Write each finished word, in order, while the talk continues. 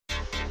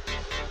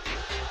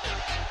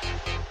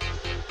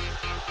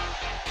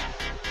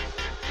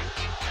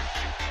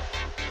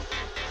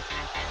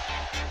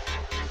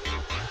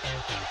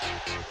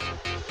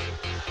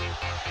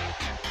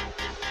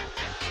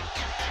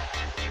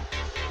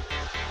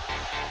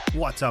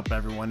What's up,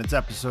 everyone? It's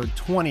episode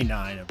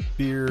 29 of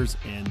Beers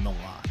in the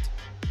Lot.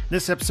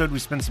 This episode, we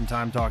spend some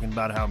time talking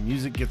about how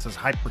music gets us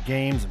hyped for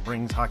games and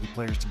brings hockey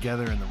players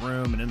together in the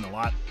room and in the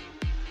lot.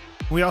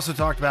 We also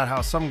talked about how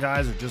some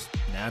guys are just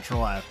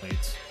natural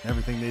athletes.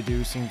 Everything they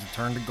do seems to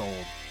turn to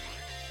gold.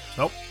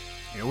 So,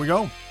 here we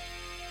go.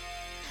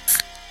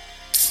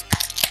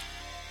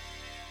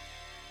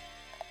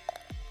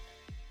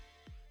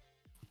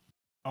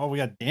 Oh, we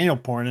got Daniel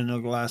pouring into the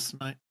glass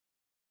tonight.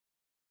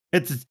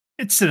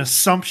 It's an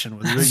assumption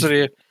with Riggs.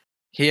 So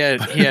he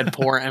had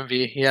poor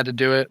envy. He had to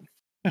do it.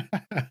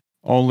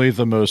 Only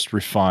the most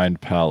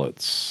refined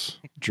palates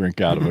drink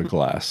out of a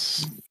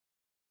glass.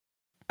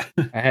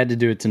 I had to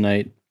do it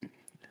tonight.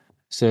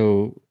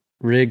 So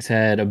Riggs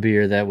had a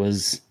beer that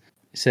was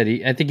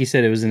I think he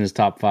said it was in his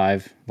top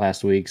 5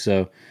 last week.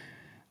 So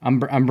I'm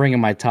bringing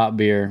my top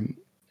beer,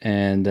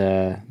 and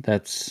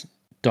that's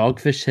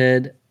Dogfish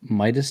Head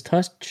Midas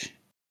Touch,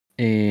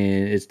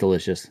 and it's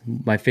delicious.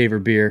 My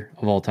favorite beer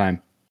of all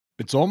time.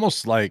 It's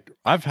almost like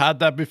I've had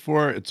that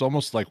before. It's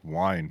almost like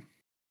wine.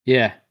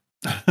 Yeah.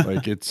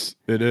 Like it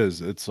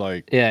is. It's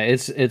like, yeah,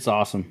 it's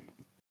awesome.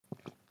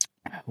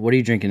 What are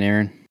you drinking,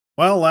 Aaron?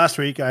 Well, last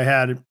week I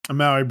had a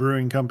Maui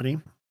Brewing Company,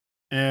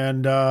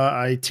 and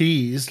I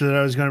teased that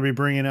I was going to be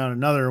bringing out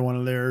another one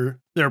of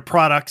their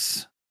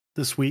products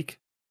this week.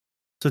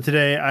 So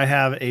today I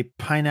have a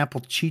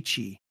Pineapple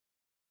Chi-Chi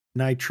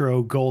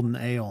Nitro Golden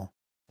Ale.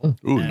 ooh,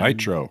 And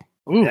nitro.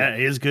 Ooh, Yeah,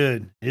 it is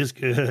good. It is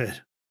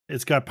good.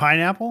 It's got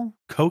pineapple,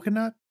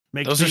 coconut.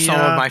 those are some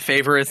of my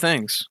favorite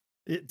things.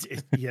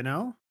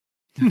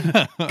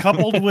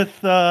 Coupled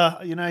with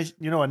a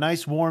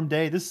nice warm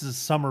day. This is a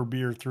summer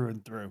beer through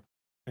and through.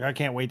 Like, I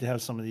can't wait to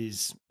have some of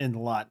these in the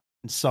lot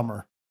in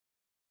summer.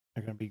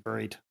 They're going to be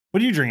great.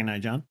 What are you drinking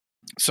tonight, John?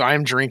 So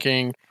I'm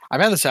drinking. I've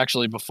had this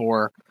actually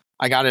before.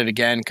 I got it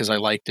again because I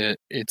liked it.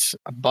 It's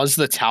Buzz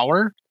the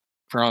Tower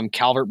from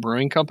Calvert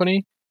Brewing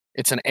Company.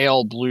 It's an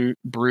ale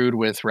brewed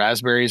with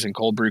raspberries and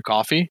cold brew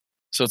coffee.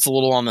 So it's a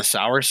little on the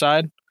sour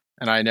side.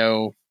 And I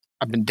know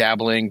I've been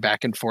dabbling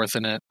back and forth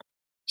in it.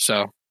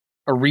 So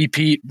a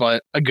repeat,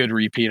 but a good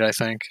repeat, I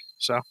think.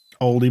 So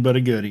Oldie but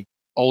a goodie.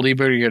 oldie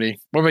but a goodie.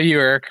 What about you,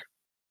 Eric?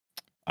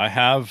 I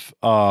have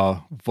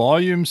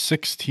volume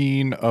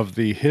 16 of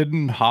the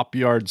Hidden Hop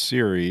Yard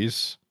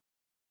series.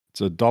 It's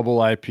a double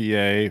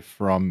IPA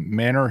from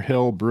Manor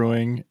Hill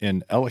Brewing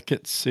in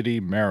Ellicott City,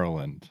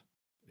 Maryland.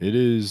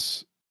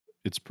 It's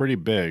pretty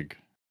big.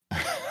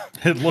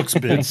 It looks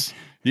big.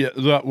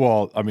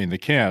 Well, I mean, they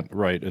can't,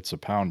 right? It's a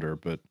pounder,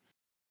 but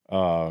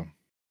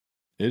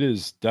it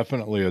is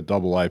definitely a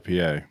double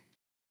IPA.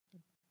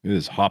 It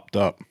is hopped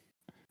up.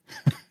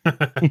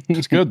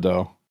 It's good,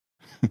 though.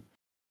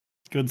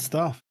 Good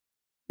stuff.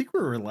 I think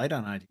we were light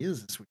on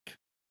ideas this week.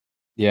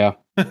 Yeah.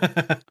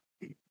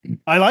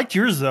 I liked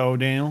yours though,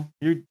 Daniel.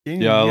 You I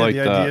had like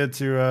the that. idea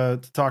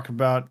to talk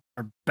about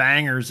our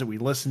bangers that we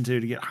listen to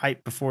get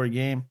hyped before a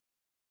game.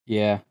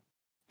 Yeah.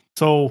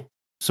 So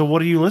what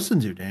do you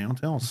listen to, Daniel?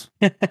 Tell us.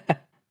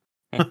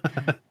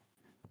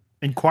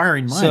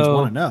 Inquiring minds So-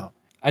 want to know.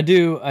 I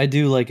do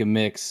like a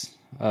mix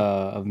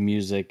of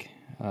music.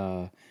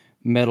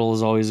 Metal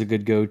is always a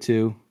good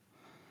go-to.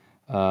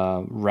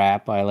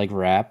 Rap, I like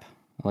rap.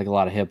 I like a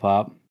lot of hip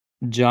hop.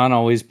 John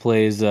always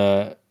plays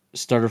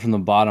 "Started from the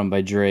Bottom"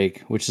 by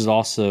Drake, which is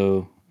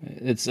also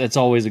it's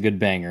always a good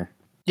banger.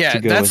 Yeah,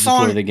 to go that with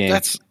before song. the game.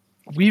 That's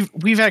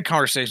we've had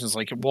conversations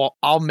like, well,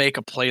 I'll make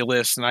a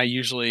playlist, and I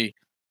usually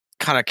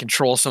kind of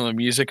control some of the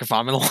music if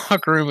I'm in the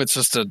locker room. It's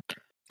just a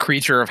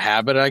creature of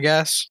habit, I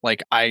guess.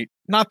 Like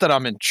not that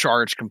I'm in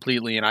charge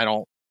completely, and I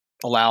don't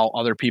allow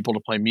other people to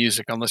play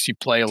music unless you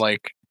play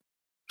like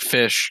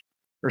Fish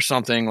or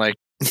something. Like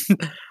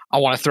I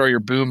want to throw your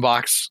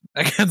boombox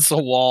against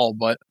the wall,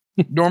 but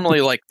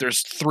normally like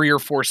there's 3 or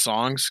 4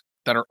 songs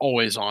that are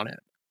always on it,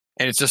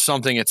 and it's just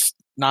something. It's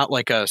not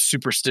like a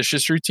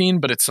superstitious routine,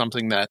 but it's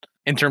something that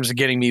in terms of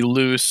getting me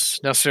loose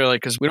necessarily,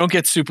 because we don't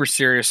get super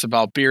serious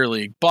about beer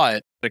league,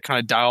 but it kind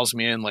of dials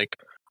me in. Like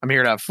I'm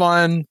here to have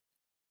fun,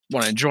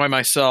 want to enjoy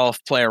myself,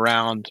 play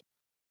around,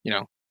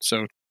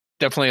 so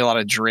definitely a lot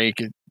of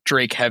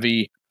Drake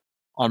heavy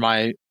on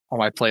my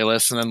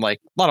playlist. And then like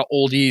a lot of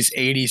oldies,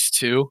 80s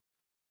too.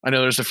 I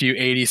know there's a few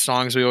 80s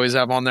songs we always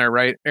have on there,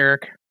 right,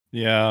 Eric?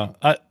 Yeah.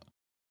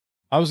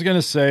 I was going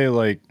to say,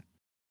 like,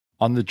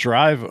 on the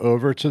drive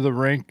over to the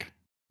rink,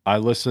 I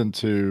listen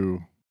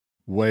to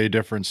way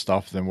different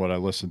stuff than what I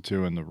listen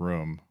to in the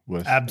room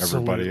with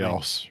Absolutely. everybody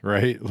else,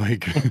 right?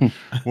 Like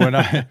when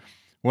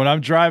I'm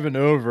driving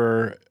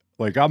over,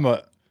 like I'm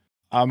a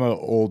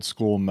old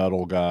school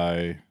metal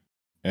guy.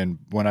 And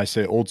when I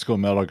say old school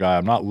metal guy,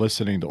 I'm not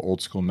listening to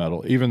old school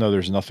metal, even though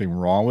there's nothing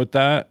wrong with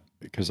that,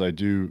 because I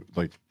do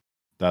like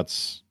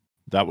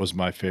that was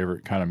my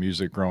favorite kind of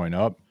music growing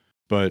up.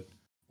 But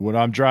when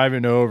I'm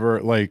driving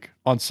over, like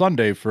on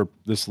Sunday for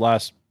this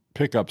last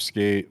pickup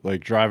skate,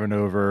 like driving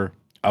over,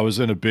 I was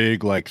in a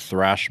big like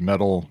thrash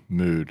metal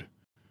mood.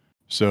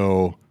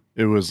 So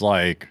it was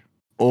like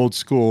old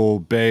school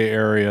Bay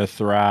Area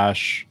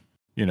thrash,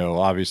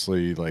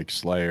 obviously like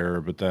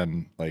Slayer, but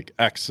then like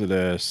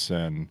Exodus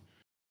and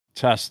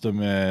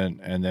Testament,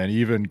 and then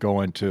even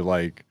going to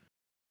like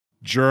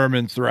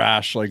German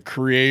thrash, like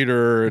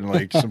Creator, and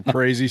like some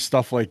crazy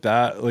stuff like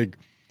that. Like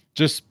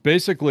just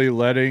basically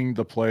letting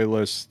the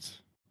playlist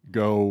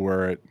go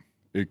where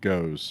it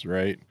goes,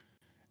 right?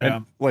 Yeah.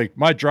 And like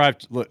my drive,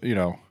 you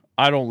know,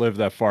 I don't live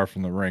that far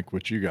from the rink,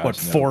 which you guys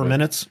What, know, 4 but-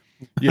 minutes?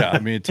 yeah, I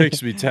mean, it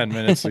takes me 10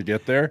 minutes to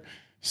get there.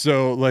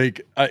 So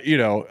like, you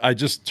know, I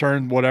just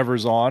turn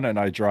whatever's on and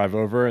I drive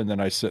over, and then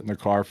I sit in the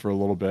car for a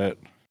little bit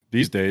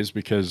these days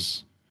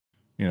because,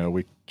 you know,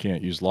 we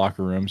can't use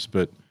locker rooms,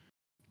 but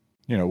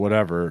you know,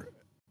 whatever.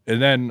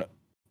 And then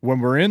when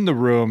we're in the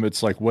room,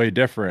 it's like way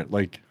different.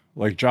 Like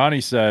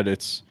Johnny said,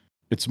 it's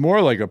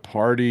more like a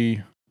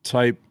party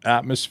type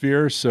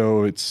atmosphere.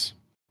 So it's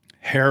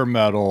hair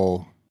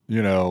metal,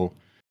 you know,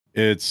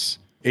 it's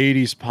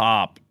 80s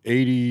pop,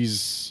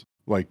 80s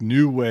like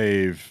new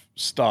wave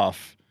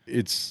stuff.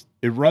 It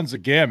runs a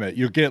gamut.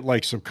 You'll get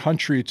like some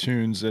country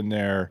tunes in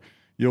there.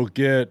 You'll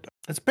get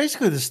It's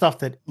basically the stuff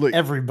that Like-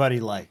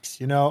 everybody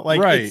likes, you know? Like,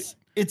 Right.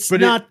 it's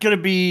But not going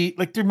to be,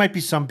 like, there might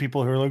be some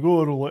people who are like,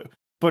 oh,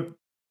 but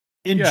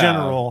in Yeah.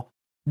 general,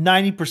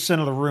 90%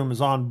 of the room is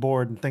on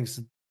board and thinks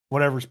that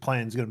whatever's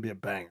playing is going to be a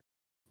banger.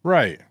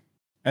 right.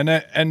 And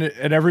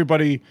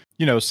everybody,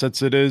 you know,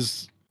 since it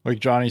is like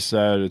Johnny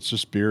said, it's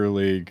just beer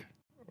league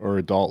or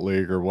adult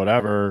league or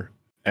whatever,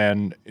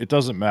 and it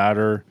doesn't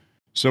matter.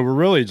 So we're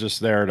really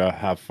just there to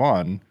have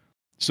fun.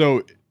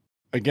 So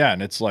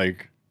again, it's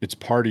like it's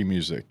party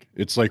music.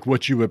 It's like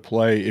what you would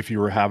play if you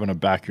were having a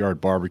backyard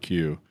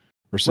barbecue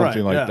or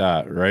something Right, like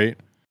that, right?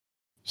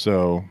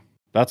 So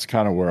that's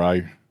kind of where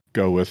I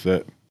go with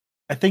it.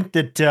 I think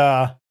that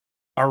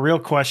our real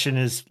question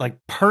is, like,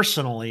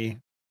 personally,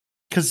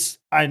 because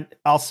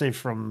I'll say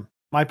from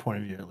my point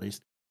of view at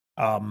least,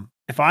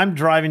 if I'm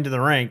driving to the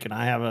rink and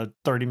I have a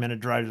 30-minute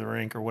drive to the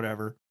rink or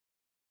whatever,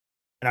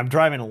 and I'm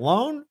driving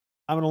alone,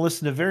 I'm going to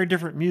listen to very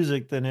different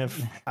music than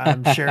if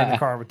I'm sharing the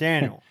car with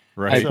Daniel.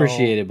 I Right.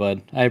 appreciate it,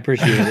 bud. I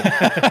appreciate it.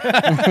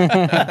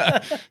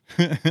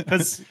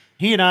 Because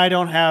he and I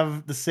don't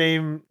have the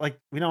same, like,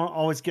 we don't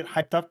always get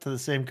hyped up to the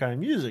same kind of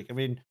music. I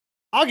mean,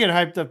 I'll get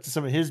hyped up to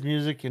some of his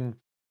music, and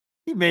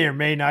he may or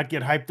may not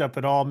get hyped up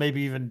at all,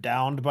 maybe even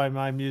downed by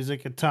my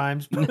music at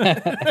times. no,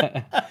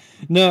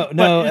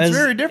 But it's as,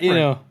 very different. You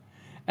know,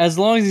 as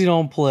long as you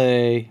don't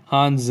play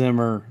Hans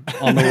Zimmer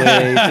on the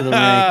way to the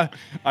rink,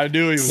 I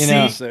knew he was You going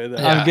know, to say that.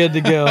 I'm good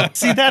to go.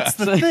 See, that's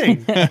the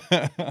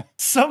thing.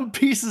 Some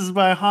pieces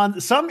by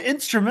Hans, some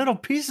instrumental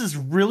pieces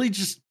really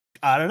just,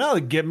 I don't know,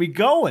 get me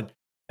going.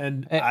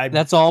 And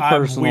That's all I'm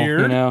personal,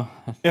 weird. you know.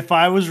 If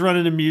I was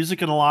running the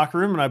music in the locker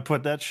room and I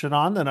put that shit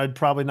on, then I'd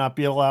probably not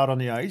be allowed on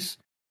the ice.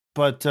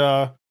 But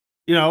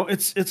you know,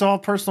 it's all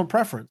personal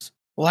preference.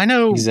 Well, I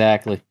know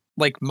Exactly.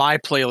 like my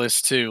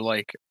playlist too.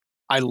 Like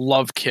I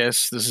love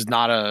Kiss. This is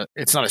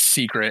it's not a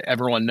secret.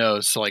 Everyone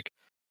knows. So like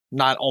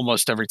not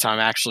almost every time,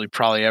 actually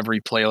probably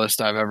every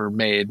playlist I've ever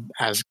made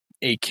has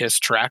a Kiss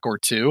track or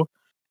two.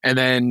 And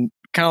then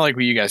kind of like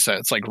what you guys said,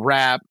 it's like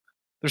rap.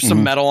 There's some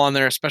Mhm. metal on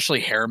there, especially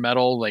hair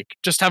metal. Like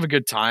just have a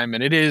good time.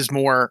 And it is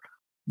more,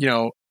 you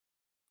know,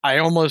 I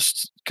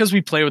almost, because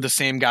we play with the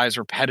same guys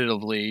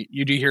repetitively,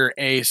 you do hear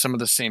some of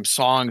the same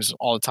songs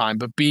all the time,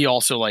 but B,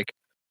 also like,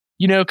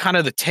 you know, kind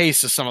of the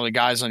taste of some of the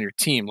guys on your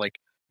team. Like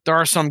there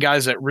are some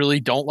guys that really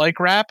don't like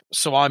rap,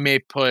 so I may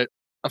put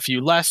a few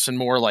less and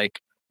more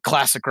like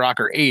classic rock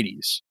or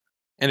 80s.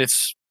 And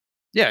it's,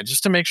 yeah,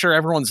 just to make sure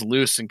everyone's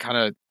loose and kind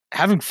of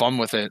having fun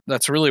with it.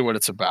 That's really what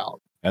it's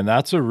about. And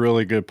that's a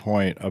really good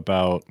point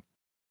about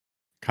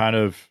kind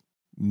of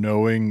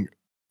knowing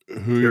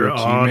who your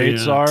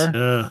teammates are,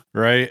 Yeah.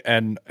 right?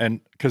 And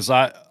because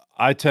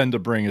I tend to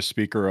bring a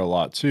speaker a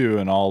lot too,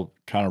 and I'll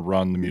kind of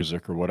run the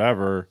music or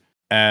whatever.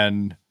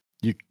 And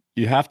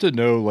you have to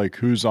know like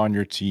who's on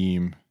your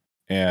team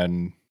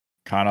and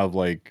kind of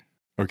like,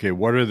 okay,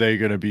 what are they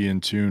going to be in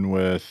tune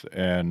with,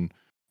 and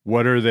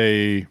what are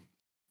they?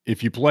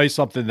 If you play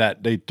something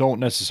that they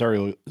don't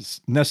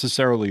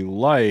necessarily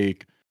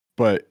like,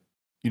 but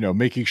you know,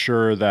 making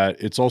sure that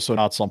it's also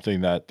not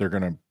something that they're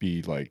going to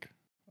be like,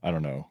 I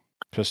don't know,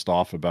 pissed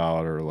off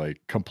about or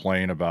like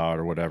complain about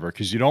or whatever.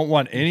 Cause you don't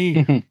want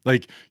any,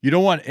 like, you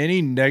don't want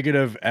any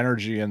negative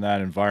energy in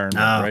that environment,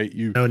 No, right?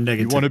 You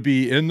negative. want to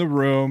be in the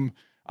room.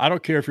 I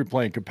don't care if you're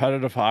playing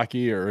competitive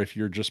hockey or if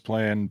you're just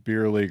playing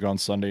beer league on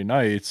Sunday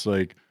nights,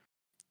 like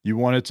you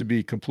want it to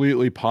be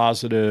completely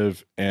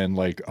positive and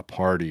like a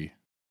party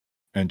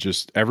and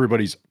just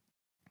everybody's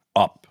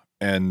up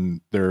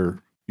and they're,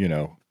 you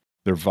know,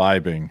 they're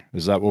vibing.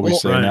 Is that what we Well,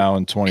 say right. now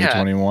in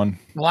 2021?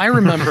 Well, I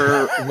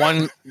remember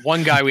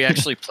one guy we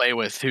actually play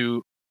with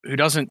who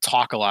doesn't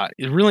talk a lot.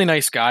 He's a really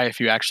nice guy if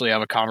you actually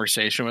have a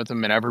conversation with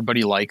him and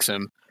everybody likes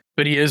him,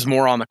 but he is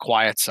more on the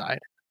quiet side.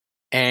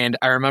 And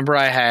I remember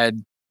I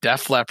had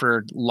Def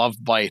Leppard Love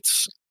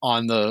Bites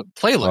on the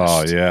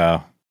playlist. Oh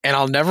yeah. And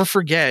I'll never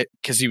forget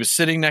because he was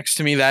sitting next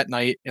to me that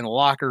night in the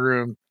locker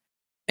room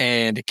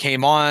and it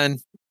came on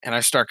and I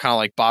start kind of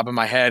like bobbing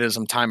my head as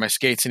I'm tying my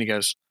skates and he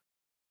goes,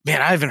 man,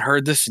 I haven't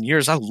heard this in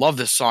years. I love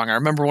this song. I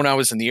remember when I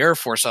was in the Air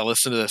Force, I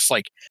listened to this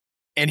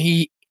and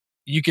you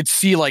you could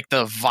see like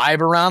the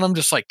vibe around him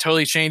just like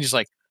totally change. He's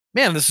like,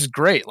 man, this is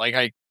great.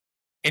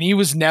 And he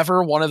was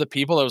never one of the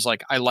people that was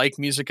like, I like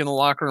music in the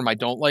locker room. I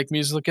don't like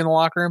music in the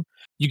locker room.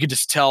 You could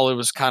just tell it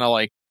was kind of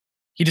like,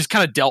 he just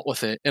kind of dealt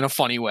with it in a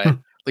funny way.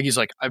 Like he's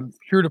like, I'm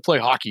here to play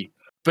hockey,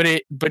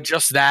 but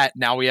just that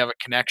now we have a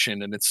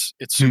connection and it's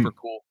super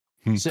cool.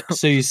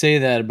 So you say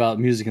that about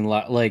music in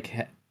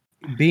like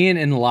being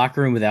in the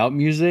locker room without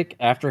music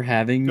after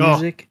having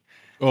music.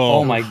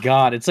 Oh my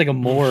God. It's like a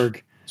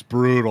morgue. It's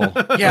brutal.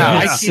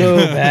 Yeah. It's so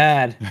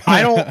bad.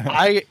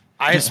 I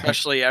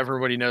especially,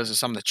 everybody knows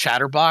this, I'm the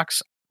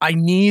chatterbox. I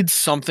need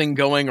something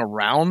going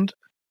around,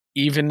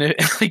 even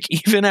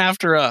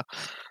after I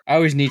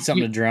always need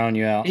something to drown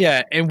you out.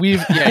 Yeah, and well,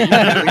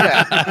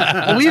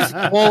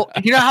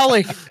 you know how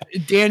like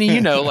Danny,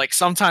 like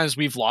sometimes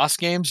we've lost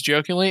games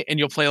jokingly, and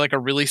you'll play like a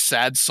really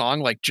sad song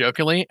like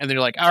jokingly, and then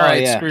you're like, all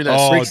right, screw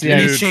this,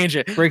 you change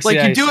it. Breaks like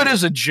the you ice. do it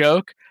as a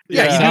joke.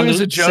 Yeah, you do it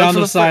as a joke. Sound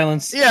of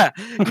silence. Yeah,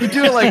 you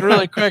do it like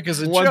really quick as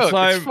a joke.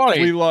 It's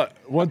funny.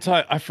 One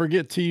time, I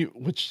forget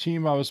which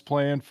team I was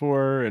playing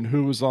for and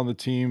who was on the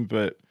team,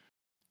 but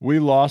we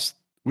lost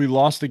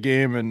a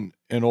game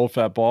in Old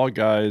Fat Ball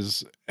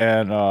Guys,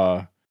 and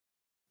I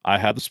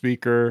had the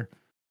speaker,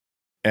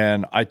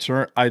 and I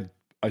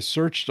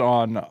searched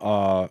on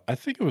I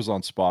think it was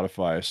on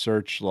Spotify. I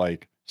searched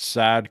like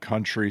sad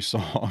country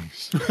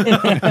songs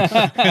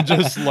and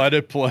just let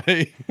it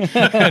play.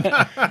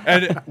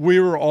 and we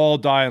were all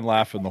dying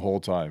laughing the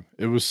whole time.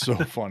 It was so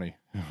funny.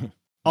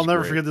 I'll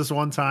never forget this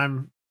one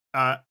time.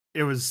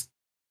 It was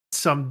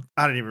I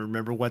don't even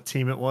remember what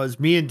team it was.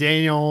 Me and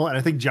Daniel, and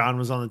I think John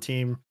was on the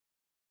team.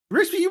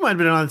 Rixby, you might have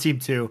been on the team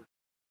too.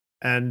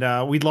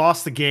 And we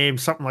lost the game,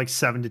 something like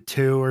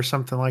 7-2 or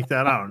something like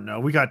that. I don't know.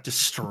 We got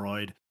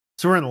destroyed.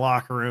 So we're in the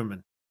locker room,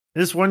 and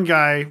this one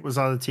guy was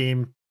on the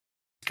team.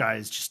 This guy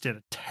is just in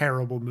a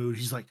terrible mood.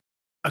 He's like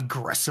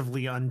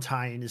aggressively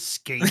untying his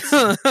skates,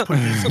 putting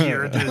his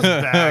gear into his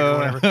bag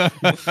or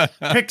whatever.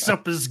 Picks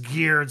up his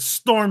gear and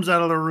storms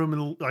out of the room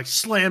and like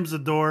slams the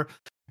door.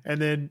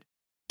 And then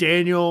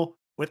Daniel,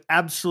 with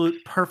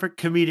absolute perfect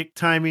comedic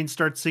timing,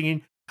 starts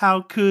singing,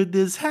 "How could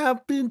this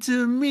happen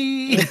to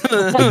me?" It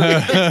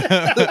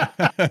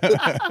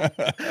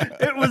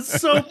was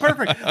so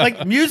perfect.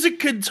 Like music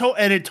could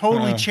and it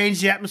totally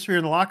changed the atmosphere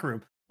in the locker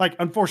room. Like,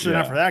 unfortunately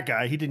not for that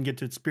guy, he didn't get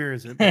to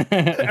experience it. But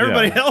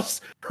everybody else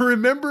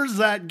remembers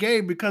that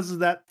game because of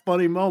that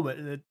funny moment,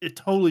 and it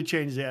totally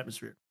changed the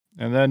atmosphere.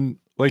 And then,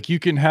 like, you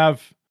can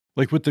have,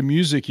 like, with the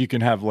music, you can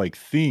have like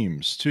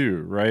themes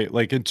too, right?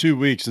 Like in 2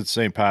 weeks, it's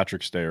St.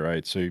 Patrick's Day,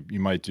 right? So you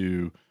might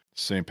do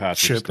St.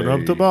 Patrick's Day,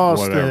 up to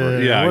Boston,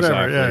 whatever. Yeah,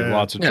 whatever. exactly. Yeah.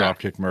 Lots of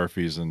Dropkick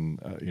Murphys and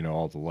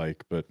all the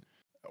like. But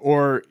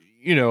or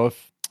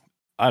if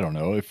I don't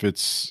know if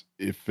it's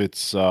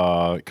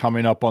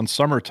coming up on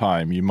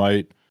summertime, you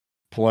might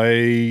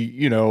play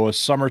a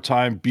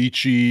summertime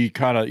beachy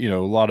kind of a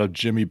lot of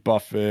Jimmy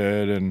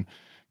Buffett and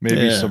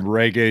maybe some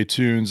reggae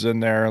tunes in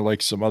there,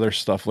 like some other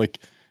stuff. Like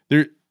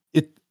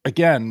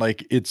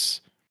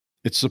it's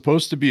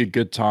supposed to be a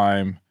good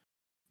time.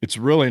 It's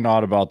really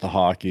not about the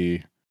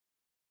hockey.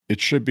 It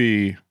should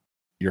be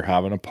you're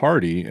having a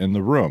party in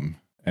the room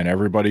and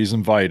everybody's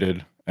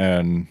invited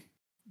and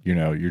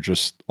you're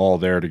just all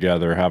there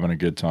together having a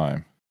good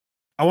time.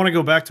 I want to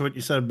go back to what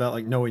you said about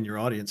like knowing your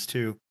audience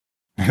too,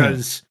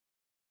 because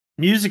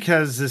music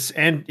has this,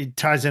 and it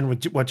ties in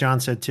with what John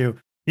said too.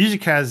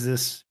 Music has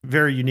this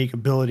very unique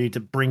ability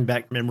to bring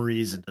back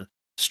memories and to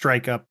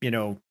strike up,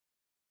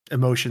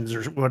 emotions,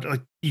 or what,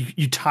 like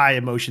you tie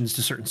emotions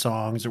to certain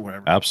songs or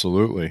whatever.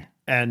 Absolutely.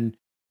 And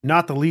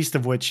not the least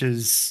of which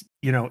is,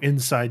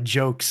 inside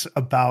jokes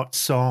about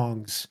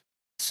songs.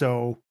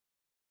 So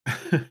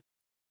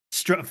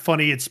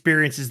funny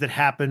experiences that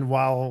happen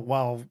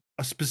while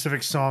a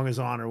specific song is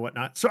on or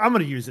whatnot. So I'm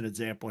going to use an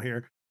example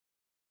here.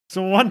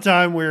 So one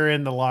time we were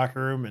in the locker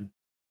room and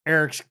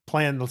Eric's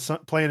playing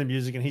the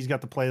music and he's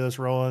got the playlist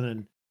rolling,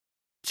 and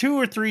 2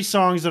 or 3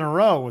 songs in a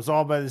row was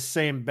all by the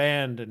same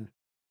band. And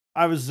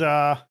I was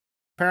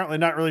apparently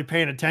not really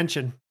paying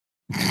attention.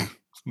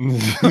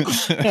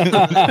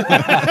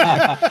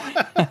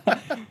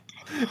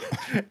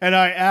 And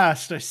I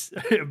asked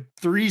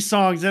 3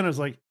 songs in, I was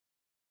like,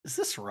 is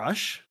this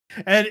Rush?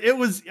 And it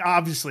was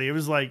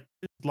like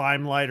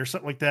Limelight or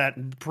something like that.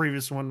 And the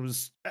previous one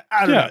was,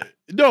 I don't know.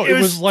 No, it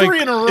was like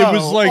 3 in a row. It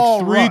was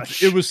like 3.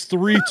 Rush. It was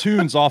 3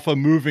 tunes off of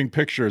Moving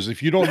Pictures.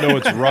 If you don't know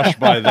it's Rush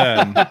by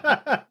then,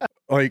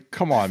 like,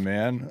 come on,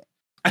 man.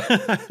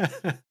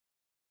 I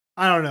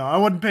don't know. I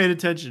wasn't paying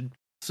attention.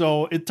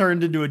 So it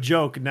turned into a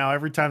joke. And now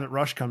every time that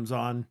Rush comes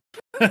on,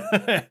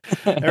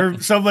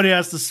 somebody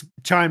has to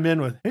chime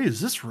in with, "Hey,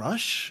 is this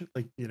Rush?"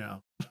 Like,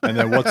 And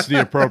then what's the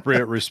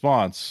appropriate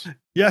response?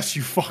 "Yes,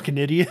 you fucking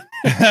idiot."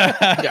 Well,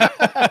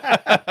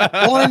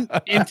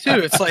 and two,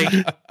 it's like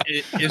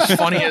as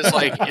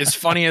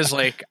funny as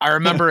I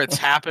remember it's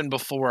happened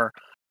before.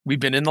 We've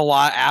been in the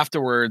lot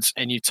afterwards,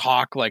 and you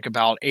talk like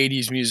about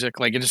 80s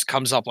music. Like it just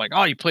comes up like,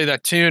 "Oh, you play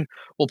that tune?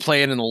 We'll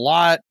play it in the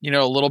lot."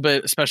 A little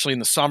bit, especially in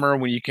the summer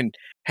when you can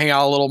hang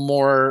out a little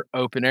more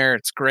open air.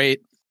 It's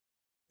great.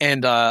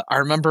 And I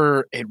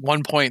remember at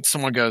one point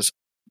someone goes,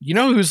 you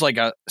know who's like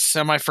a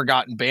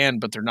semi-forgotten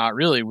band, but they're not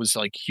really, it was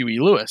like Huey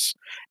Lewis.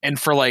 And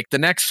for like the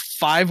next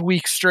 5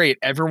 weeks straight,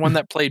 everyone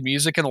that played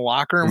music in the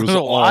locker room was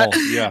all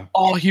Huey Lewis.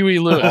 All Huey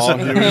Lewis on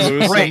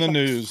the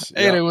news.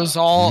 And it was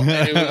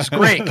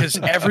great because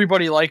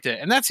everybody liked it.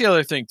 And that's the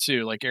other thing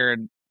too. Like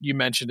Aaron, you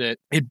mentioned it.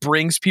 It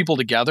brings people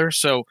together.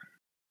 So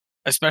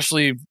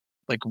especially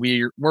like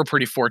we're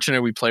pretty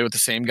fortunate. We play with the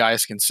same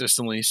guys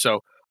consistently.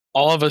 So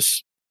all of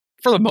us,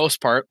 for the most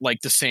part,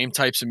 like the same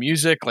types of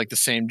music, like the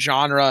same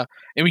genre,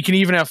 and we can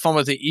even have fun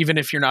with it, even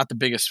if you're not the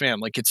biggest fan.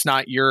 Like it's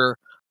not your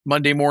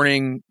Monday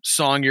morning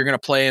song you're going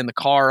to play in the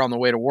car on the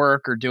way to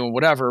work or doing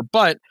whatever.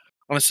 But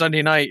on a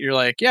Sunday night, you're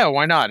like, yeah,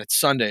 why not? It's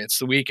Sunday. It's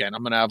the weekend.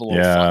 I'm going to have a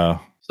little fun.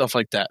 Stuff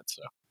like that.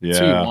 So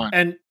that's what you want.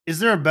 And is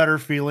there a better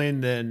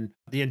feeling than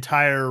the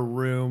entire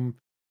room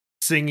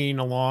singing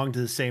along to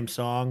the same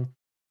song?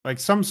 Like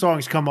some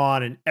songs come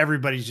on and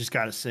everybody's just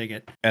got to sing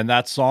it. And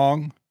that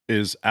song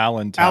is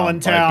Allentown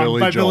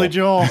by Billy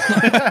Joel.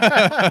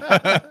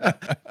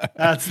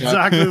 That's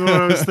exactly what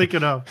I was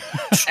thinking of.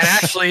 And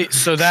actually,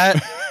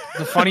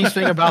 the funny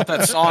thing about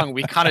that song,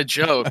 we kind of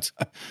joked.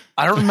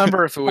 I don't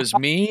remember if it was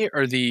me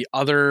or the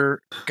other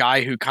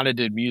guy who kind of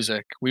did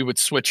music. We would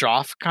switch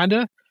off kind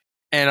of.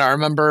 And I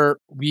remember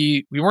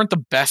we weren't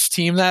the best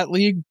team that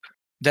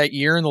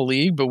year in the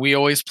league, but we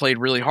always played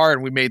really hard.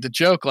 And we made the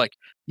joke like,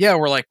 yeah,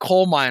 we're like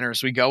coal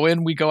miners. We go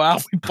in, we go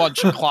out, we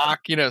punch a clock,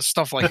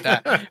 stuff like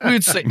that. We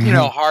would say,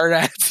 hard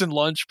hats and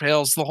lunch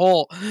pails, the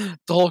whole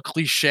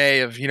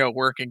cliche of,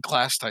 working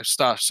class type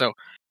stuff. So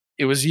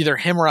it was either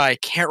him or I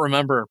can't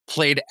remember,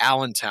 played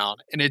Allentown,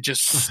 and it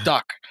just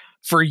stuck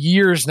for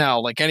years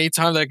now. Like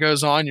anytime that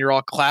goes on, you're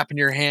all clapping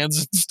your hands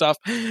and stuff.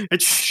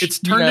 It's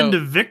turned into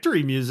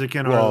victory music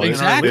in our league,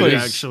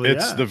 actually.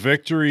 It's the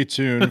victory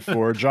tune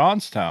for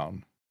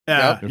Johnstown.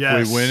 Yeah.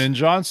 If we win in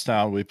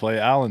Johnstown, we play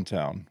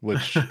Allentown,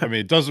 which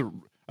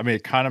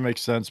it kind of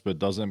makes sense, but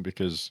doesn't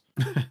because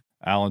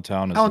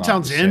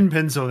Allentown's in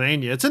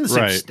Pennsylvania. It's in the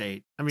same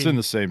state. I mean, it's in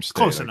the same state.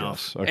 Close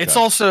enough. Okay. It's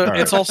also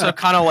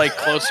kind of like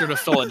closer to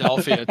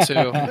Philadelphia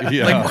too.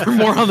 Like we're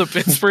more on the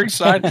Pittsburgh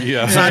side.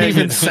 Yeah. It's not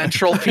even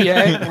central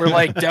PA. We're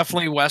like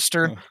definitely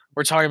western.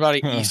 We're talking about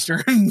an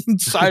eastern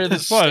side of the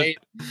state.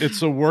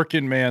 It's a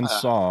working man's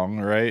song,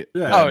 right?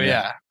 Yeah. Oh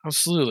yeah,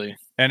 absolutely.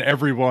 And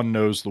everyone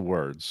knows the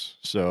words,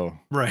 so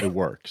it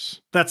works.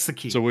 That's the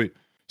key. So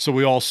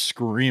we all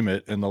scream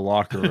it in the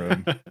locker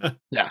room.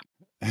 Yeah.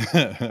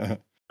 I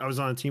was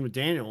on a team with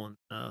Daniel,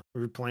 and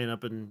we were playing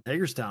up in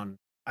Hagerstown.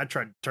 I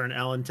tried to turn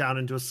Allentown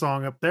into a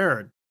song up there,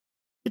 and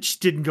it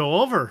just didn't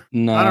go over.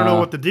 No. I don't know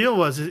what the deal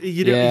was.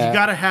 You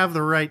got to have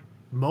the right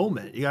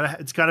moment.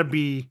 It's got to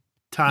be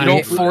time. You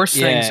don't force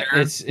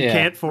things. You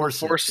can't force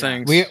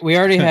things. We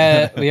already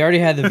had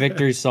the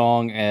victory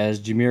song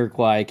as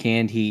Jamiroquai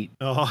Canned Heat.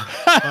 Oh,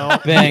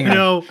 well,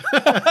 banger.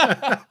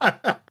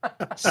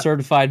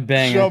 Certified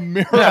banger.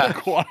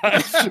 Jamiroquai.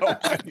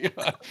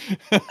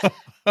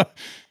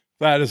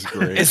 That is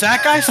great. Is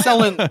that guy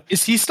selling?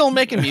 Is he still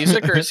making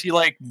music, or is he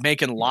like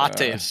making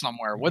lattes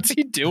somewhere? What's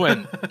he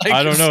doing? Like,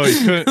 I don't know.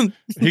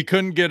 He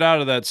couldn't get out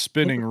of that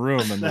spinning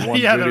room in the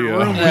one video. The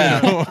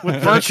room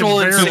with virtual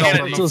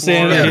insanity.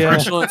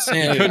 Virtual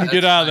insanity. He couldn't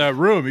get out of that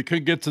room. He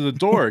couldn't get to the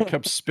door. It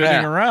kept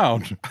spinning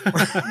around.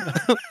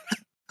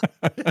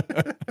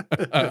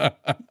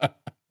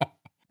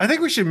 I think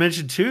we should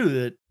mention too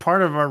that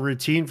part of our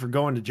routine for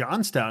going to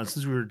Johnstown,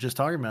 since we were just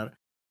talking about it,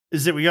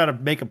 is that we got to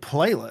make a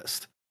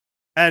playlist.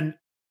 And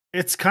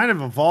it's kind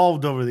of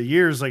evolved over the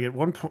years. Like at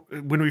one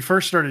point, when we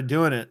first started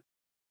doing it,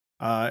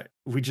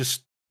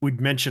 we'd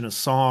mention a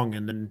song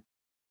and then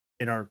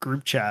in our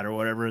group chat or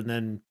whatever, and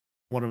then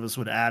one of us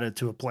would add it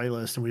to a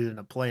playlist and we'd end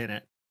up playing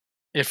it.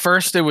 At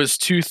first, it was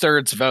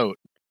 2/3 vote.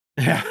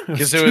 Yeah,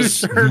 because it was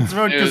 2/3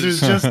 vote because it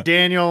was just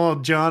Daniel,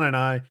 John, and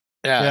I.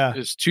 Yeah, it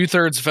was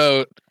 2/3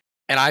 vote,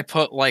 and I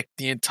put like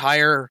the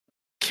entire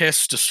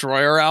Kiss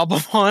Destroyer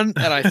album on,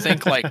 and I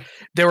think like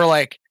they were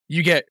like,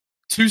 you get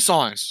 2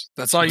 songs.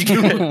 That's all you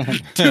can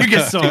get. 2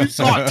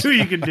 songs. 2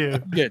 you can do. You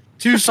get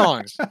 2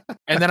 songs.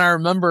 And then I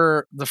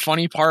remember the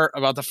funny part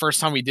about the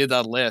first time we did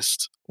that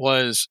list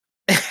was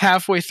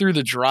halfway through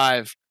the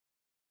drive,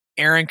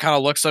 Aaron kind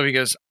of looks up. He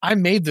goes, I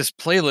made this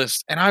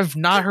playlist and I've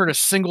not heard a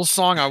single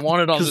song I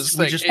wanted on this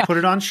thing. We just put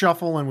it on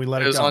shuffle and we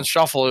let it go. It was on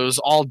shuffle. It was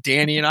all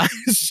Danny and I's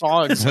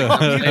songs. You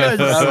guys'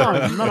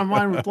 songs. None of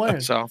mine were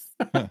playing. So,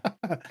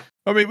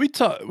 I mean, we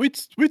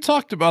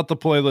talked about the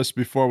playlist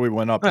before we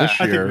went up this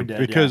year. We did,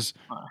 because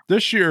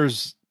this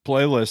year's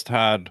playlist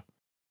had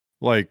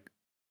like,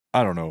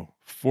 I don't know,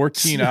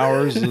 14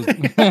 hours of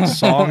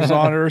songs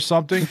on it or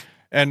something.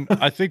 And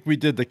I think we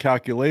did the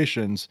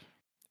calculations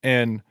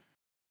and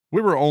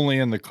we were only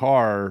in the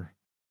car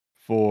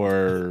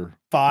for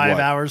 5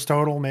 hours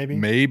total,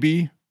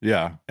 maybe.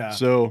 Yeah.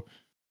 So,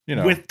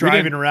 with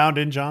driving around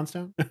in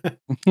Johnstown.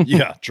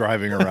 Yeah,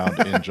 driving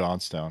around in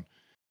Johnstown.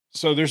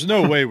 So there's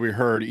no way we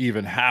heard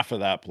even half of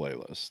that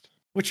playlist.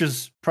 Which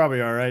is probably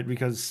all right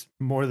because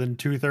more than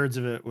 2/3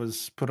 of it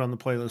was put on the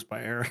playlist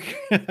by Eric.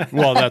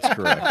 Well, that's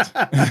correct.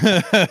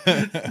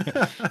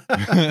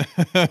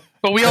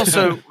 But we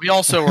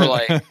also were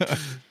like,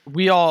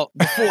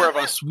 the four of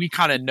us, we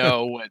kind of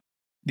know what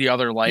the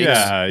other likes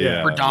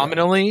yeah,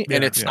 predominantly,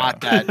 and Yeah. it's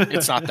not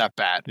that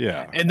bad.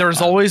 yeah. And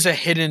there's always a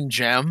hidden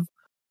gem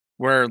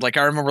where, like,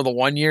 I remember the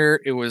one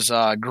year it was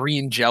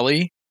green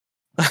jelly.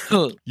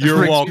 You're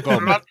Rick,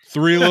 welcome.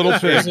 Three Little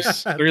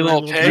Pigs. Three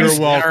Little Pigs. You're And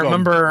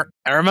welcome.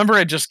 I remember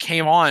it just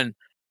came on,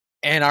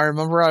 and I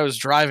remember I was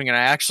driving, and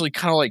I actually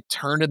kind of like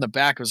turned in the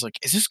back. I was like,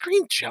 "Is this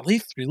green jelly?"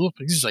 Three Little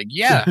Pigs. He's like,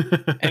 "Yeah,"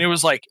 and it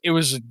was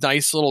a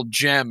nice little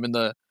gem in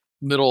the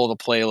middle of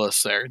the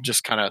playlist there. It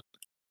just kind of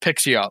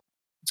picks you up.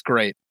 It's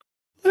great.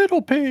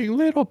 Little pig,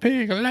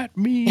 let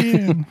me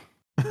in.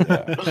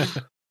 Yeah,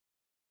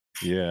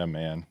 yeah,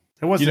 man.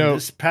 It wasn't You know-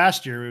 this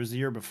past year. It was the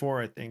year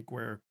before, I think,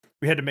 where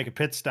we had to make a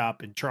pit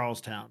stop in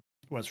Charlestown,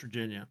 West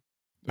Virginia.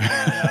 We're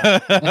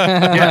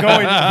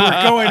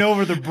going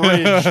over the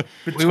bridge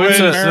between went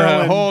to-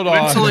 Maryland. hold We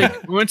went on.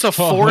 we went to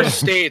four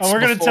states. Oh, we're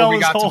gonna before tell we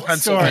this got whole to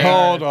Pennsylvania. story.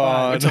 Hold Fine.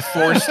 on. Went to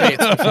four states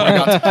before we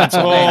got to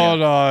Pennsylvania.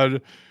 Hold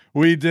on.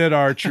 We did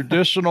our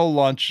traditional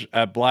lunch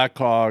at Black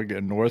Hog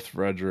in North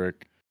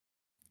Frederick.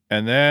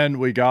 And then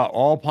we got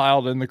all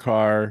piled in the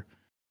car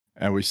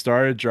and we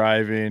started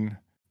driving.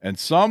 And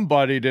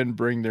somebody didn't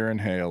bring their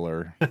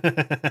inhaler.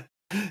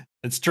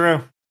 It's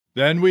true.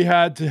 Then we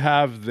had to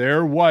have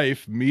their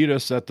wife meet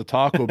us at the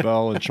Taco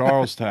Bell in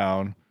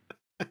Charlestown.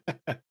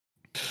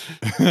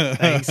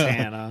 Thanks,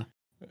 Hannah.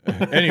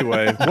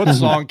 Anyway, what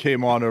song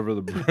came on over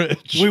the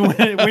bridge? We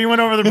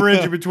went over the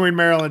bridge between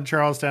Maryland and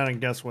Charlestown, and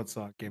guess what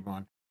song came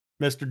on?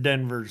 Mr.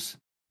 Denver's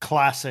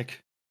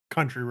classic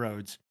Country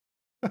Roads.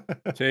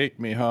 Take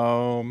me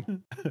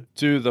home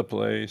to the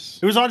place.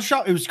 It was on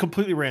show. It was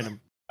completely random.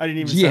 I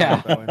didn't even set it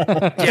up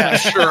that way. Yeah,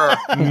 sure.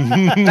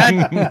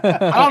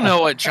 I don't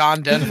know what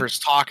John Denver's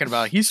talking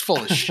about. He's full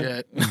of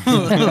shit.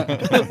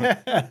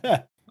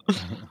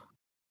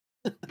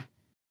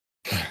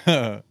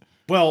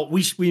 Well,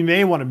 we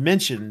may want to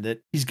mention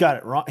that he's got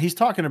it wrong. He's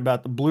talking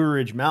about the Blue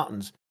Ridge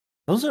Mountains.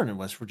 Those aren't in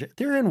West Virginia.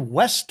 They're in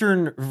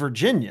Western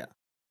Virginia.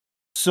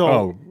 So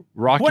Oh,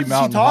 Rocky what is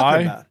Mountain he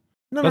talking High? about?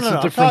 No, That's a no.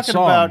 I'm different talking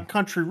song. about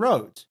Country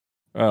Roads.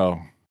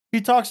 Oh,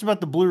 He talks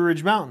about the Blue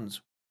Ridge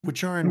Mountains,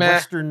 which are in Meh.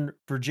 Western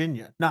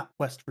Virginia, not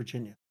West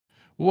Virginia.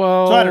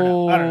 well. So I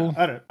don't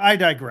know. I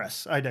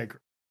digress.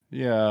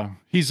 Yeah.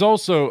 He's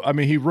also, I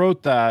mean, he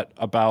wrote that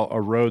about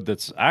a road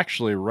that's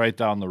actually right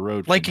down the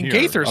road Like from in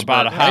here, Gaithersburg,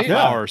 about a half right?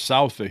 Yeah. hour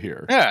south of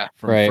here Yeah.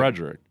 from Right.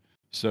 Frederick.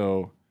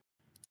 So,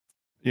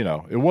 you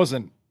know, it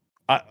wasn't,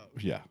 I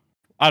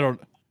don't,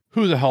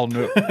 who the hell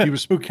knew? He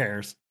was, Who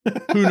cares?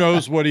 who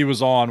knows what he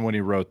was on when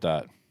he wrote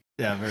that?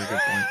 Yeah, very good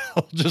point.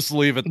 I'll just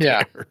leave it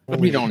Yeah. there.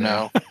 We don't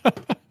know.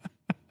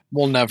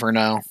 We'll never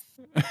know.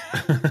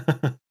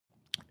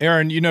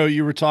 Aaron, you know,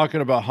 you were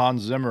talking about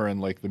Hans Zimmer and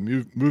like the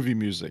movie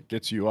music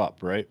gets you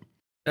up, right?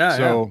 Yeah,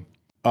 So,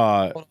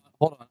 Hold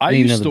on. I I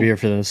need used another to- beer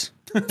for this.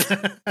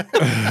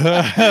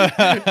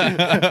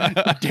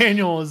 yeah.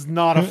 Daniel is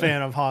not a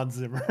fan of Hans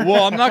Zimmer.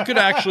 Well, I'm not going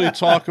to actually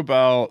talk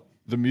about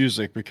the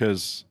music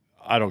because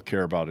I don't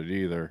care about it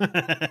either.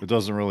 It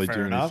doesn't really Fair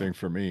do enough. anything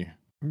for me.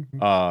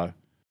 Mhm.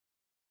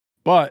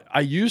 But I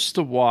used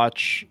to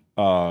watch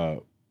when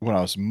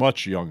I was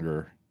much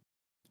younger.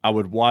 I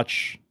would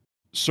watch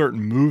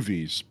certain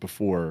movies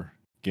before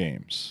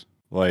games,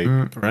 like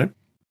Right.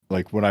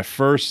 like when I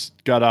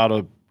first got out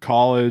of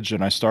college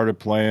and I started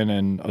playing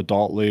in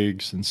adult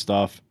leagues and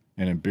stuff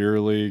and in beer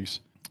leagues.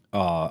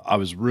 I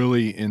was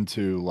really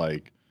into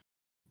like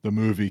the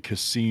movie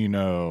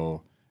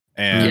Casino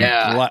and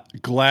Yeah.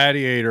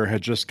 Gladiator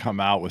had just come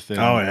out within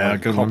Oh, yeah, like,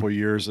 a good one. couple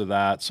years of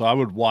that. So I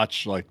would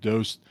watch like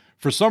those.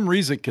 For some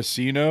reason,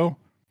 Casino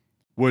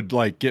would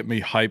like get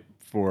me hyped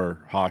for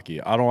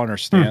hockey. I don't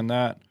understand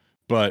that,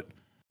 but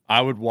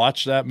I would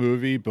watch that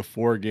movie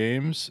before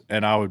games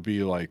and I would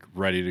be like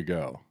ready to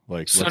go.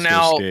 Like, So let's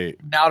now- go skate.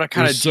 Now to It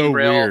kind of was so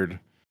derail weird.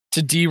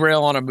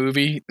 on a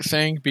movie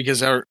thing,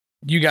 because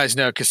you guys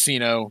know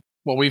Casino.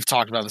 Well, we've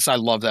talked about this. I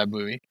love that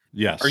movie.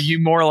 Yes. Are you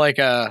more like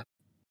a,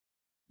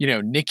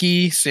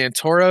 Nicky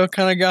Santoro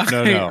kind of guy?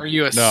 No, no, Are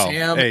you a no.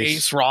 Sam Ace.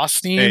 Ace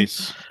Rothstein?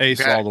 Ace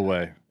Okay. all the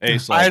way.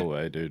 Ace all I- the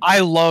way, dude. I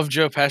love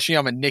Joe Pesci.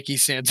 I'm a Nicky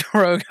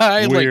Santoro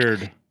guy. Like,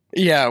 Weird.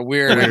 yeah,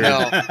 weird. I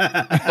know.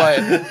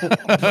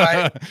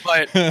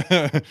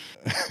 But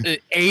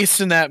Ace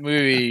in that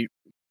movie,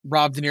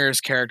 Rob De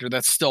Niro's character,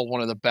 that's still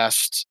one of the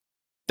best.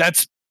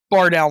 That's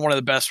bar down one of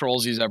the best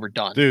roles he's ever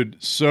done. Dude,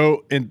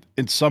 so in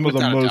some of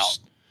Without a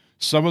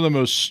the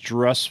most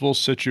stressful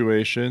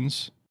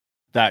situations,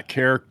 that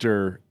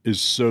character is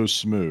so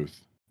smooth.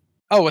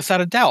 Oh,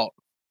 without a doubt.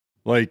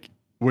 Like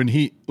when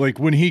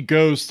he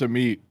goes to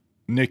meet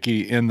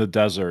Nikki in the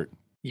desert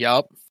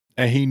Yep.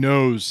 and he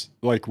knows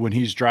like when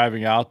he's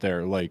driving out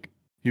there, like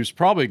he was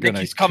probably gonna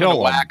Nicky's coming to kill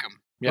him. whack him.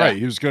 Yeah. Right,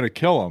 he was gonna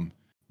kill him.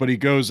 But he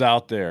goes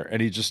out there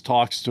and he just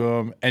talks to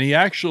him and he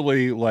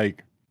actually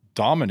like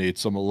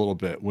dominates him a little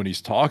bit when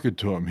he's talking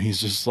to him.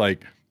 He's just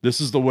like, this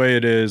is the way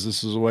it is.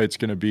 This is the way it's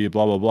going to be,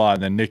 blah, blah, blah.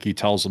 And then Nikki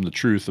tells him the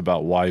truth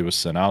about why he was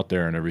sent out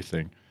there and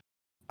everything.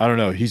 I don't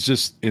know. He's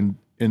just in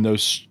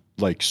those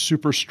like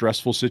super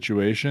stressful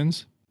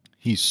situations.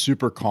 He's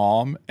super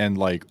calm and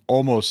like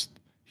almost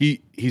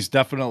he's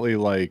definitely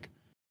like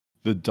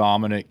the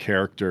dominant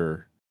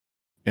character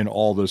in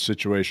all those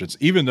situations,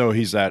 even though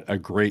he's at a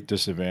great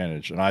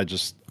disadvantage. And I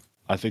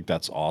think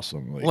that's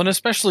awesome. Like, Well, and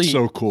especially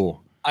so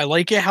cool. I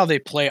like it how they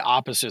play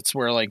opposites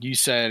where, like you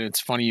said, it's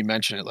funny you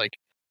mention it, like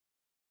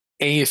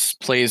Ace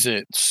plays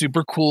it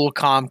super cool,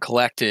 calm,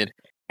 collected.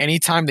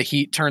 Anytime the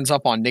heat turns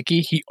up on Nikki,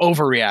 he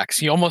overreacts.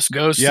 He almost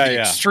goes to the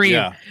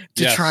extreme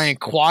to try and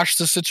quash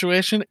the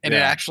situation, and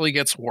it actually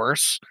gets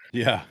worse.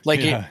 Yeah.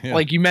 Like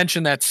like you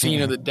mentioned that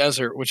scene of the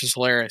desert, which is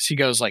hilarious. He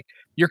goes like,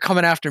 "You're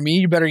coming after me.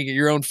 You better get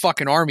your own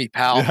fucking army,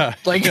 pal." Yeah.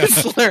 Like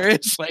it's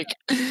hilarious. Like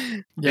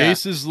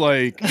Ace is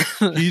like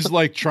he's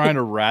like trying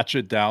to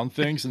ratchet down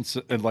things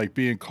and like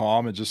being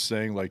calm and just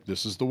saying like,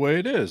 this is the way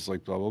it is,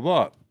 like blah blah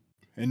blah.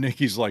 And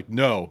Nikki's like,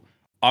 no,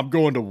 I'm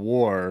going to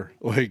war.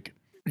 Like,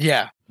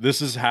 yeah,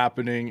 this is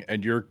happening,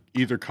 and you're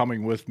either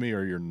coming with me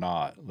or you're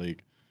not.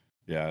 Like,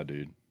 yeah,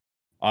 dude.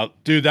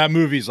 Dude, that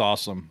movie's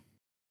awesome.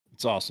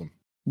 It's awesome.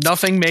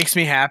 nothing makes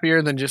me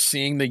happier than just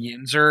seeing the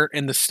Yinzer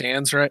in the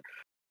stands, right?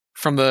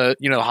 From the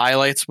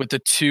highlights with the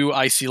 2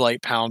 icy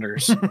light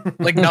pounders.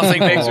 Like nothing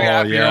makes me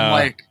happier. Yeah. I'm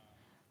like,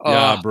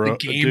 Yeah, bro. the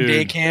game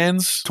day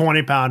cans.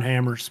 20-pound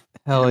hammers.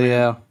 Hell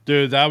yeah.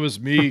 Dude, that was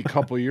me a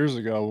couple years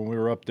ago when we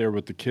were up there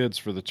with the kids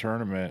for the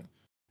tournament.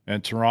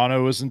 And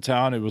Toronto was in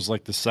town. It was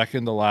like the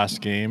second to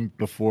last game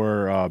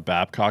before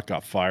Babcock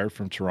got fired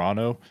from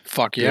Toronto.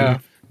 Fuck yeah.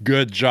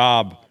 Good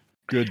job.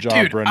 Good job,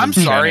 Dude, Brendan I'm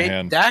sorry.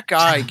 Shanahan. That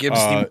guy gives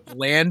the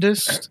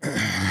blandest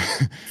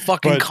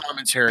fucking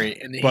commentary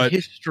in the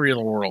history of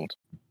the world.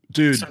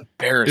 Dude, it's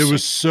embarrassing.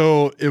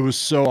 it was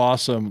so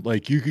awesome.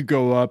 Like you could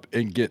go up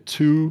and get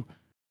two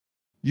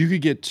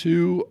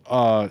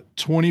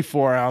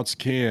 24-ounce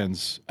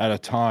cans at a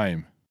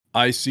time.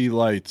 Icy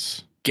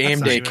lights.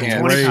 Game day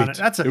cans.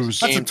 That's a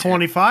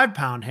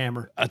 25-pound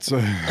hammer. That's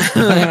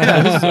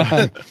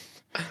a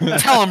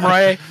Tell him,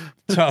 Ray.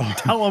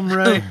 Tell him,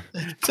 Ray.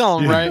 Tell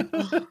him, Ray.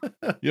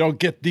 You don't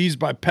get these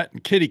by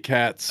petting kitty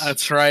cats.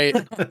 That's right.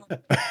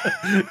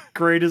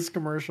 Greatest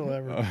commercial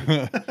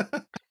ever.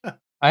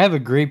 I have a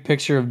great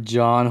picture of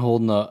John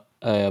holding a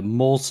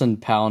Molson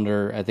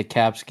pounder at the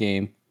Caps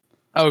game.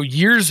 Oh,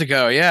 years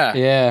ago, yeah.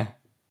 Yeah.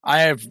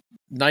 I have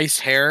nice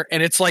hair,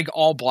 and it's like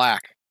all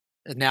black.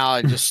 And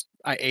now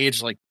I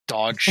age like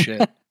dog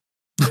shit.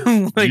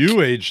 Like,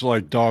 you age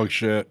like dog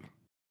shit.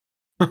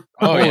 Oh,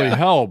 holy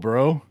hell,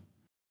 bro.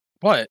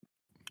 What?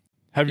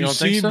 Have you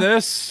seen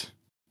this?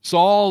 It's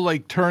all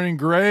like turning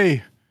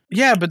gray.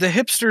 Yeah, but the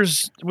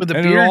hipsters with the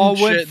and beard it all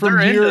and went shit, from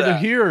here to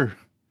here.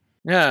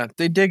 Yeah,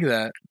 they dig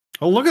that.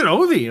 Oh, look at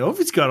Ovi.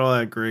 Ovi's got all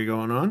that gray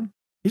going on.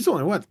 He's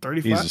only, what,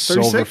 35? He's a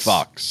 36? silver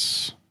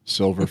fox.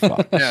 Silver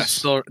fox. Yeah,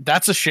 so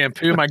that's a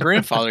shampoo my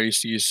grandfather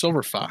used to use,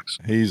 Silver Fox.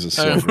 He's a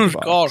silver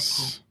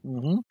fox.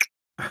 Mm-hmm.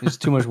 There's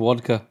too much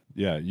vodka.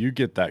 Yeah, you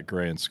get that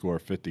gray and score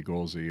 50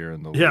 goals a year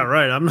in the league. Yeah,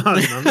 right. I'm not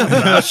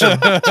bashing.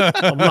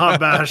 I'm not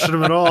bashing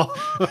him at all.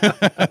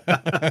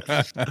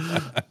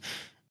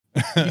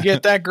 You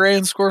get that gray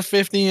and score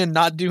 50 and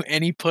not do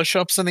any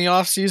push-ups in the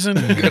off season.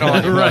 Good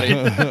on you, buddy.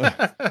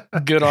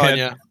 Good on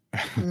you.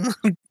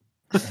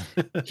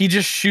 He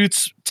just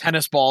shoots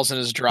tennis balls in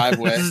his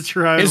driveway.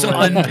 His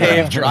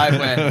unpaved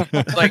driveway.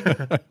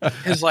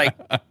 His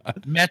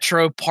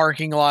metro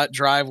parking lot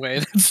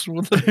driveway. That's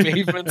what the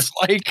pavement's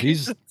like.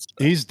 He's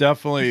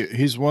definitely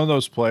one of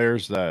those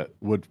players that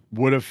would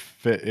have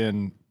fit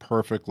in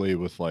perfectly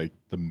with like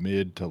the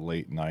mid to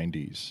late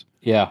 90s.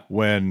 Yeah.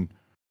 When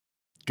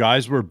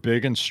guys were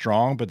big and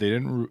strong, but they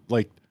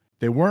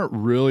weren't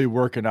really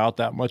working out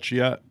that much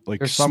yet. Like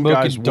They're some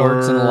guys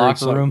darts were, in the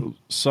locker room.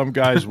 Some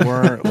guys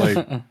weren't. Like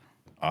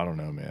I don't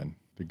know, man.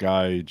 The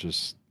guy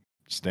just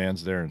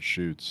stands there and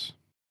shoots.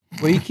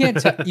 Well, you can't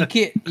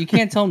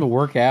tell him to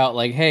work out.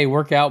 Like, hey,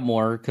 work out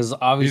more, because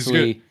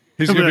obviously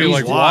he's gonna be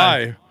like,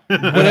 why?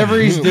 Whatever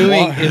he's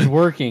doing is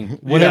working.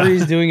 Whatever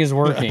he's doing is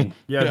working.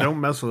 Yeah,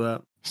 don't mess with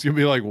that. He's gonna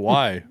be like,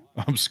 why?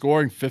 I'm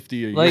scoring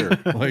 50 a year.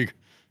 Like,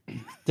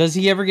 does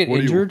he ever get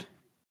injured?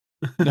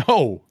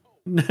 No.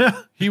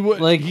 He would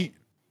like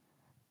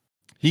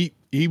he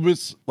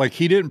was like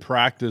he didn't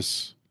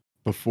practice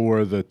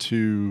before the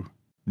 2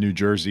 New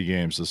Jersey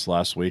games this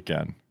last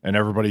weekend, and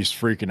everybody's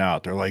freaking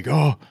out. They're like,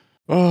 oh,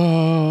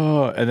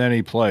 and then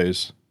he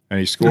plays and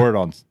he scored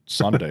on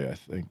Sunday, I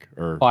think,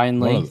 or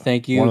finally,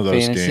 thank you, one of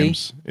those fantasy.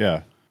 games.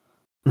 Yeah,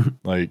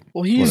 like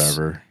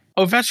whatever.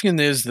 Ovechkin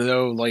is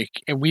though, like,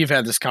 and we've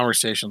had this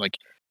conversation. Like,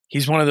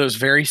 he's one of those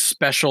very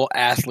special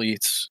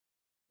athletes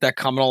that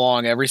come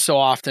along every so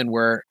often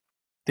where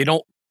they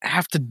don't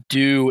have to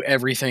do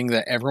everything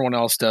that everyone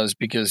else does,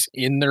 because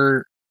in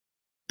the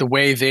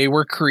way they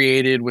were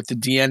created with the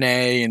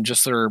DNA and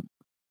just their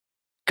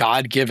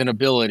God-given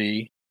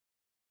ability,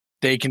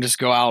 they can just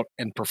go out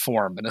and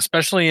perform. And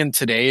especially in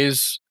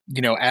today's,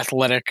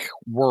 athletic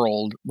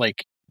world,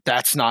 like,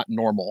 that's not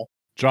normal.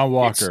 John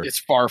Walker. It's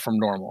far from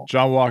normal.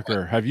 John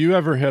Walker, have you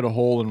ever hit a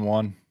hole in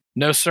one?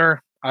 No,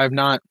 sir, I have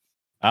not.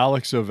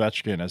 Alex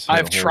Ovechkin has hit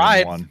I've a hole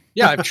tried. in one.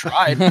 Yeah, I've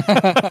tried.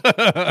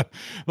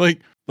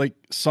 like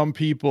some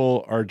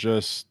people are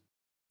just.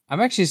 I'm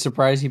actually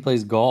surprised he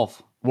plays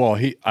golf. Well,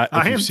 I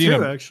am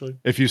too, actually.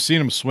 If you've seen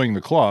him swing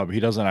the club, he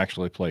doesn't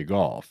actually play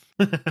golf.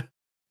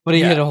 But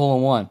he hit a hole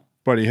in one.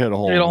 But he hit a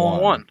hole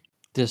in one.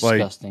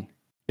 Disgusting.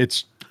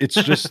 It's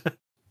just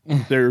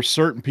there are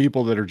certain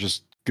people that are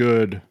just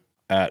good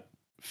at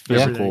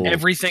physical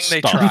everything they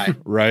stuff, try.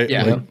 right?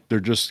 Yeah. Like, they're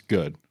just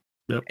good.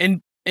 Yep.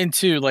 And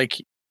two,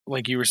 like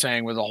you were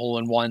saying with the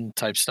hole-in-one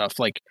type stuff,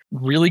 like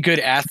really good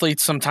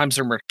athletes, sometimes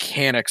their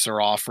mechanics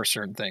are off for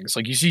certain things.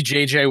 Like you see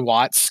JJ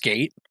Watt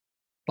skate,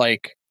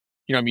 like,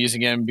 you know, I'm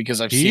using him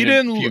because I've seen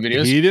a few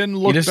videos. He didn't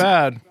look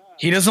bad.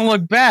 He doesn't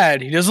look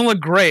bad. He doesn't look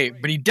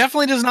great, but he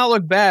definitely does not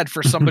look bad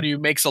for somebody who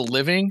makes a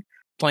living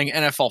playing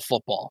NFL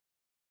football.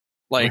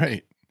 Like,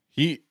 right.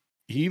 He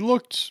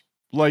looked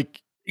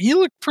like he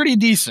looked pretty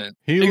decent.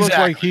 He looked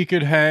like he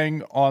could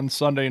hang on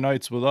Sunday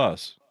nights with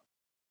us.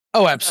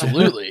 Oh,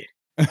 absolutely.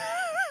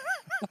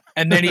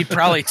 And then he'd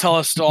probably tell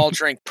us to all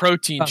drink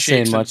protein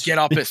shakes and get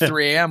up at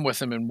 3 a.m.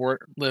 with him and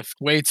lift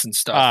weights and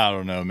stuff. I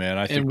don't know, man.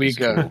 I think we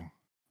go. Cool.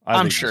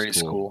 I'm sure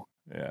he's cool.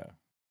 Yeah.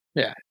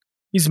 Yeah.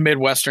 He's a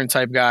Midwestern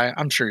type guy.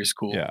 I'm sure he's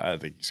cool. Yeah, I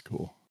think he's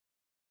cool.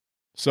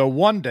 So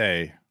one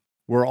day,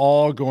 we're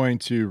all going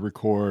to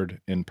record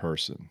in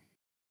person.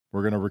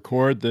 We're going to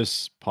record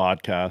this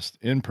podcast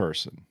in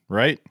person,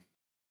 right?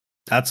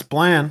 That's the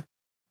plan.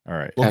 All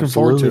right. Looking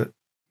forward to it.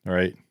 All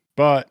right.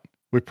 But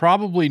we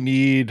probably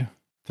need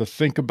to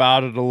think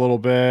about it a little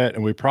bit,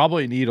 and we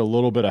probably need a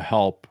little bit of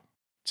help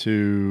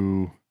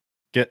to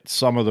get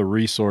some of the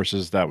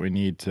resources that we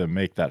need to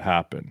make that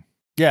happen.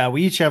 Yeah,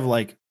 we each have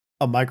like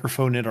a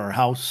microphone at our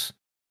house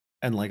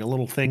and like a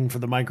little thing for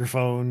the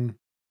microphone.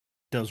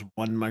 Does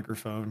one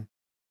microphone.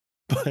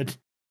 But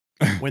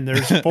when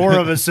there's 4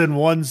 of us in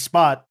one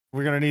spot,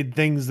 we're going to need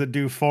things that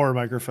do 4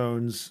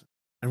 microphones,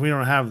 and we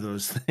don't have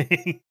those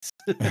things.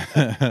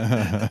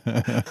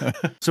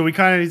 So we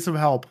kind of need some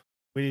help.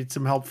 We need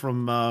some help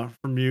from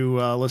you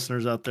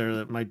listeners out there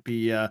that might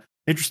be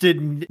interested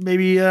in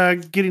maybe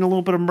getting a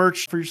little bit of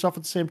merch for yourself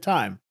at the same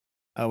time.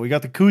 We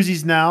got the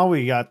koozies now.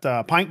 We got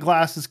pint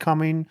glasses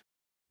coming.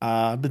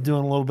 I've been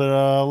doing a little bit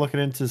of looking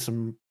into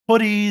some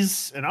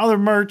hoodies and other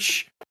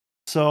merch.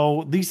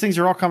 So these things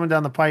are all coming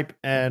down the pipe,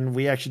 and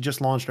we actually just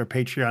launched our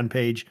Patreon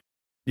page.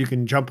 You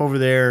can jump over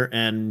there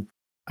and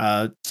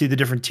see the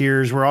different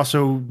tiers. We're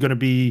also going to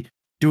be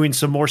doing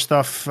some more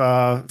stuff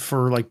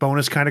for like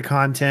bonus kind of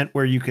content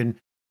where you can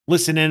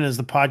listen in as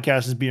the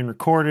podcast is being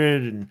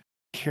recorded and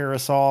hear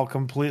us all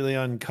completely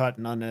uncut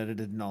and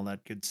unedited and all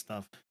that good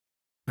stuff.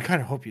 I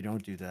kind of hope you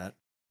don't do that.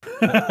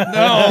 No,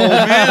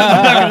 man,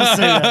 I'm not going to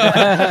say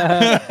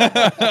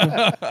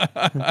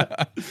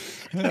that.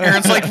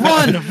 Aaron's like,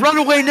 run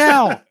away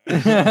now.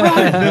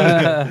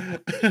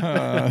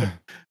 Run.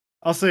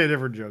 I'll say a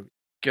different joke.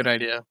 Good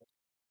idea.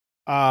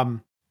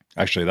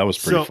 Actually, that was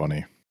pretty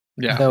funny.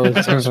 Yeah,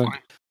 that was funny.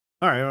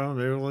 All right, well,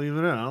 maybe we'll leave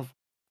it out.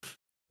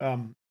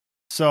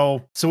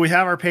 So we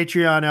have our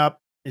Patreon up.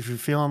 If you're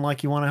feeling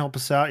like you want to help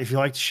us out, if you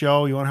like the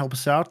show, you want to help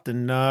us out,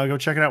 then go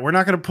check it out. We're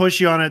not going to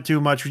push you on it too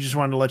much. We just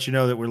wanted to let you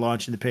know that we're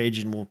launching the page,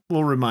 and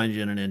we'll remind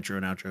you in an intro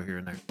and outro here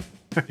and there.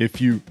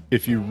 If you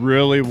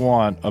really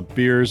want a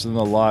Beers in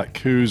the Lot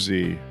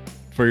koozie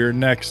for your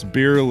next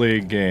beer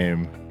league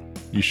game,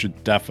 you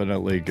should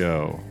definitely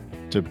go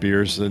to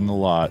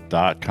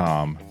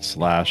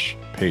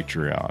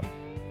beersinthelot.com/Patreon.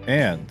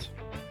 And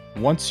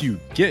once you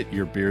get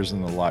your Beers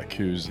in the Lot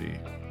koozie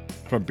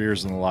from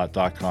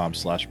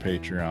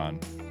beersinthelot.com/Patreon,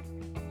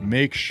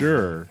 make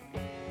sure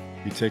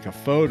you take a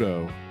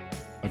photo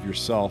of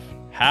yourself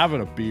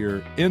having a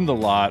beer in the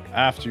lot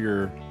after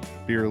your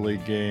beer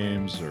league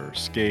games or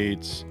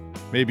skates,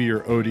 maybe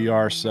your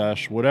ODR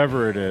sesh,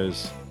 whatever it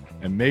is,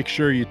 and make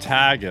sure you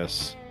tag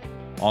us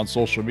on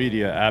social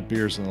media at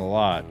Beers in the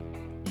Lot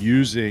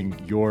using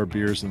your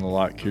Beers in the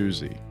Lot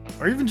koozie.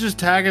 Or even just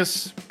tag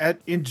us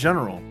in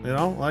general, you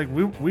know? Like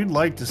we'd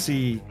like to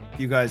see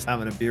you guys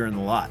having a beer in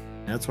the lot.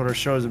 That's what our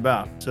show is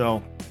about.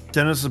 So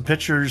send us a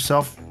picture of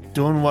yourself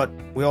doing what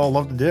we all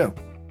love to do.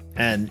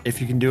 And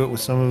if you can do it with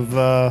some of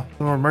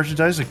our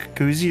merchandise, like a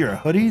koozie or a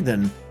hoodie,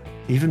 then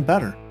even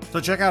better. So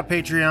check out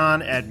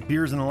Patreon at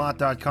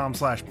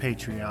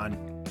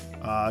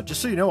beersintheLot.com/Patreon.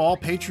 Just so you know, all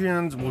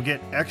Patreons will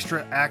get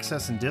extra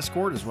access in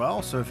Discord as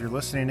well. So if you're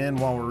listening in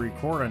while we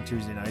record on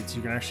Tuesday nights,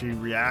 you can actually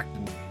react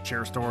and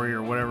share a story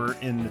or whatever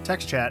in the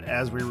text chat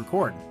as we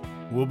record.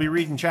 We'll be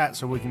reading chat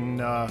so we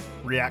can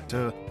react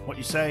to what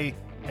you say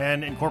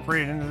and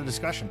incorporate it into the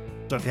discussion.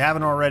 So if you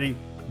haven't already,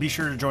 be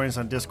sure to join us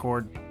on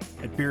Discord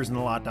at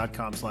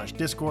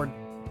beersintheLot.com/Discord.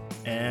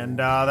 And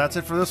that's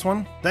it for this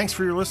one. Thanks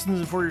for your listens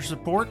and for your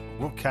support.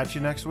 We'll catch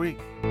you next week.